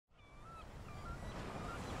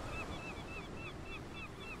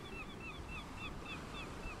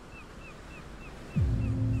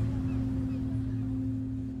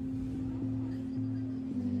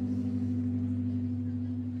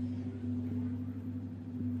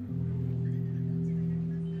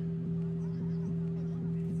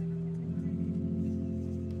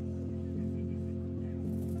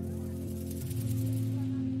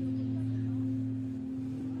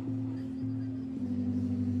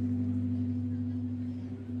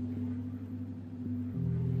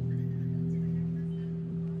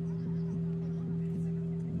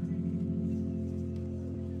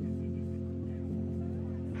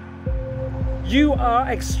You are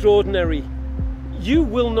extraordinary. You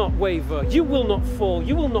will not waver, you will not fall,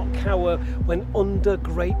 you will not cower when under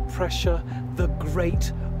great pressure, the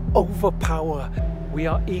great overpower. We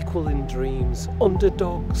are equal in dreams,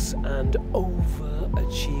 underdogs and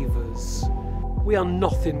overachievers. We are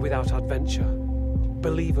nothing without adventure.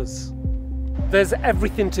 Believe us. There's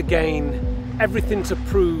everything to gain, everything to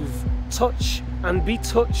prove. Touch and be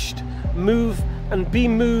touched, move and be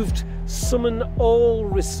moved. Summon all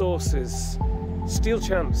resources. Steal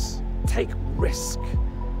chance, take risk.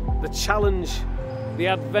 The challenge, the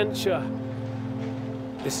adventure.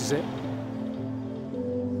 This is it.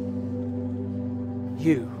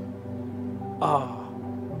 You are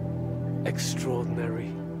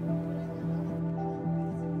extraordinary.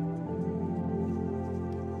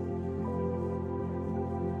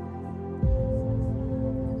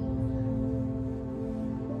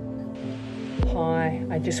 Hi,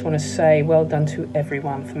 I just want to say well done to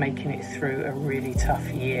everyone for making it through a really tough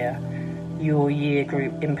year. Your year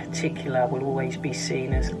group in particular will always be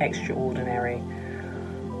seen as extraordinary.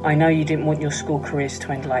 I know you didn't want your school careers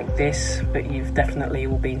to end like this, but you've definitely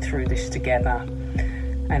all been through this together.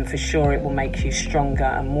 And for sure it will make you stronger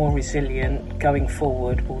and more resilient going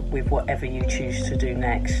forward with whatever you choose to do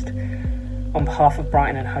next. On behalf of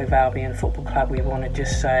Brighton and Hove Albion Football Club, we want to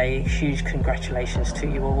just say huge congratulations to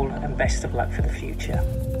you all and best of luck for the future.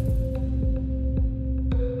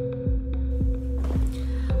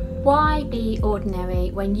 Why be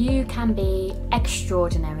ordinary when you can be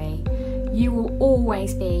extraordinary? You will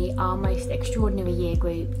always be our most extraordinary year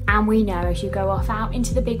group, and we know as you go off out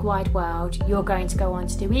into the big wide world, you're going to go on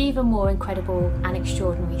to do even more incredible and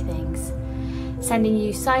extraordinary things. Sending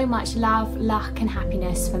you so much love, luck and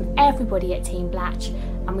happiness from everybody at Team Blatch,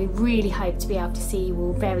 and we really hope to be able to see you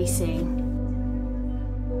all very soon.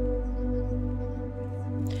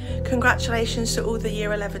 Congratulations to all the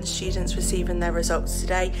Year 11 students receiving their results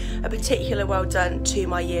today. A particular well done to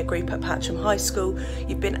my year group at Patcham High School.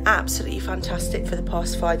 You've been absolutely fantastic for the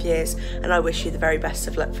past 5 years, and I wish you the very best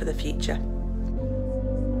of luck for the future.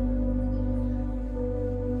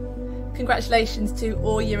 Congratulations to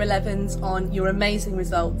all Year 11s on your amazing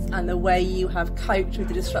results and the way you have coped with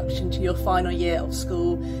the disruption to your final year of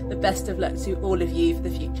school. The best of luck to all of you for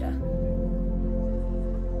the future.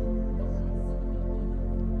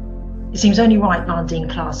 It seems only right, Nardine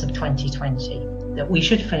class of 2020, that we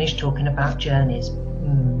should finish talking about journeys.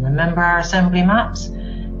 Remember our assembly maps?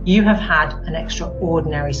 You have had an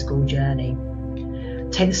extraordinary school journey.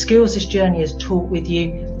 Take the skills this journey has taught with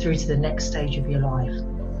you through to the next stage of your life.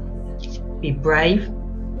 Be brave,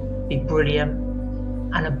 be brilliant,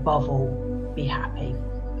 and above all, be happy.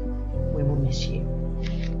 We will miss you.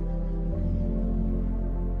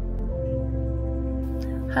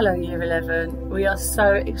 Hello Year 11, we are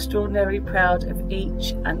so extraordinarily proud of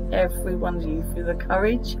each and every one of you for the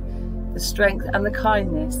courage, the strength and the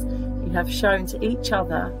kindness you have shown to each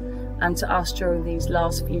other and to us during these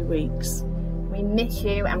last few weeks. We miss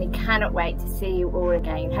you and we cannot wait to see you all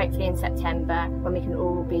again, hopefully in September when we can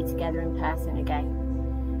all be together in person again.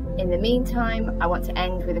 In the meantime, I want to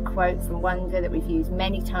end with a quote from Wonder that we've used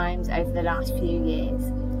many times over the last few years.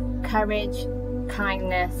 Courage,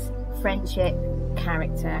 kindness, friendship,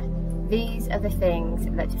 character. These are the things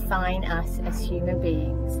that define us as human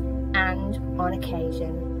beings and, on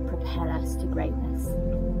occasion, propel us to greatness.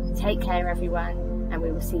 Take care everyone, and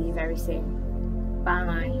we will see you very soon.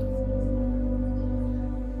 Bye.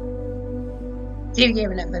 Dear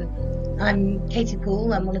Year 11, I'm Katie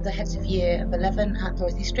Poole. I'm one of the heads of Year 11 at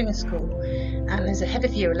Dorothy Stringer School, and as a head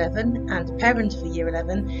of Year 11 and a parent of Year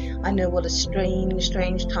 11, I know what a strange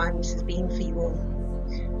time this has been for you all.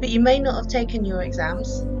 But you may not have taken your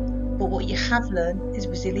exams, but what you have learned is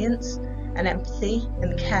resilience and empathy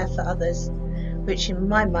and care for others, which in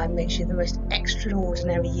my mind makes you the most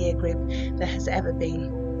extraordinary year group there has ever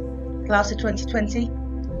been. Class of 2020,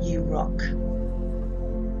 you rock.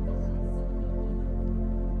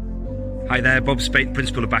 Hi there, Bob Spate,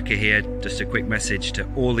 Principal of Backer here. Just a quick message to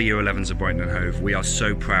all the Year 11s of Brighton and Hove. We are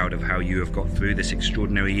so proud of how you have got through this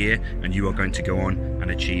extraordinary year, and you are going to go on and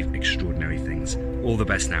achieve extraordinary things. All the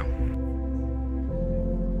best now.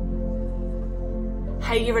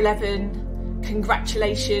 Hey Year 11,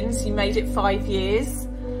 congratulations, you made it 5 years.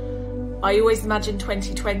 I always imagined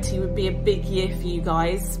 2020 would be a big year for you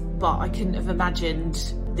guys, but I couldn't have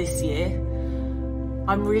imagined this year.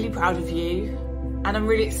 I'm really proud of you. And I'm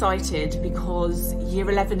really excited because Year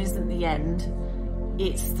 11 isn't the end,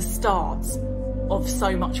 it's the start of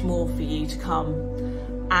so much more for you to come.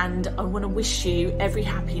 And I want to wish you every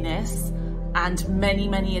happiness and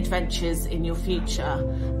many adventures in your future.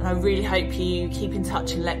 And I really hope you keep in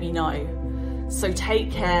touch and let me know. So take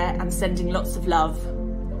care and sending lots of love.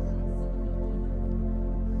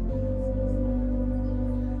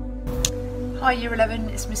 Hi Year 11,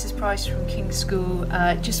 it's Mrs Price from King's School.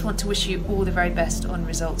 Just want to wish you all the very best on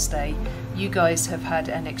Results Day. You guys have had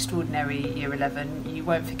an extraordinary Year 11. You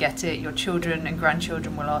won't forget it. Your children and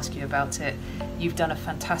grandchildren will ask you about it. You've done a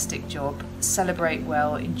fantastic job. Celebrate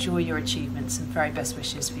well, enjoy your achievements, and very best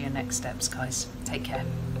wishes for your next steps, guys. Take care.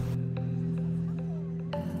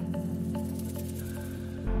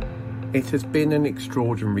 It has been an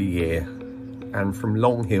extraordinary year, and from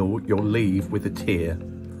Long Hill you'll leave with a tear.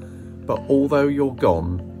 But although you're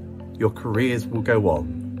gone, your careers will go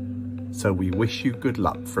on, so we wish you good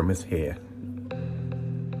luck from us here.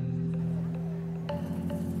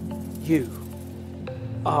 You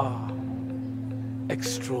are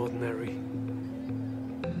extraordinary.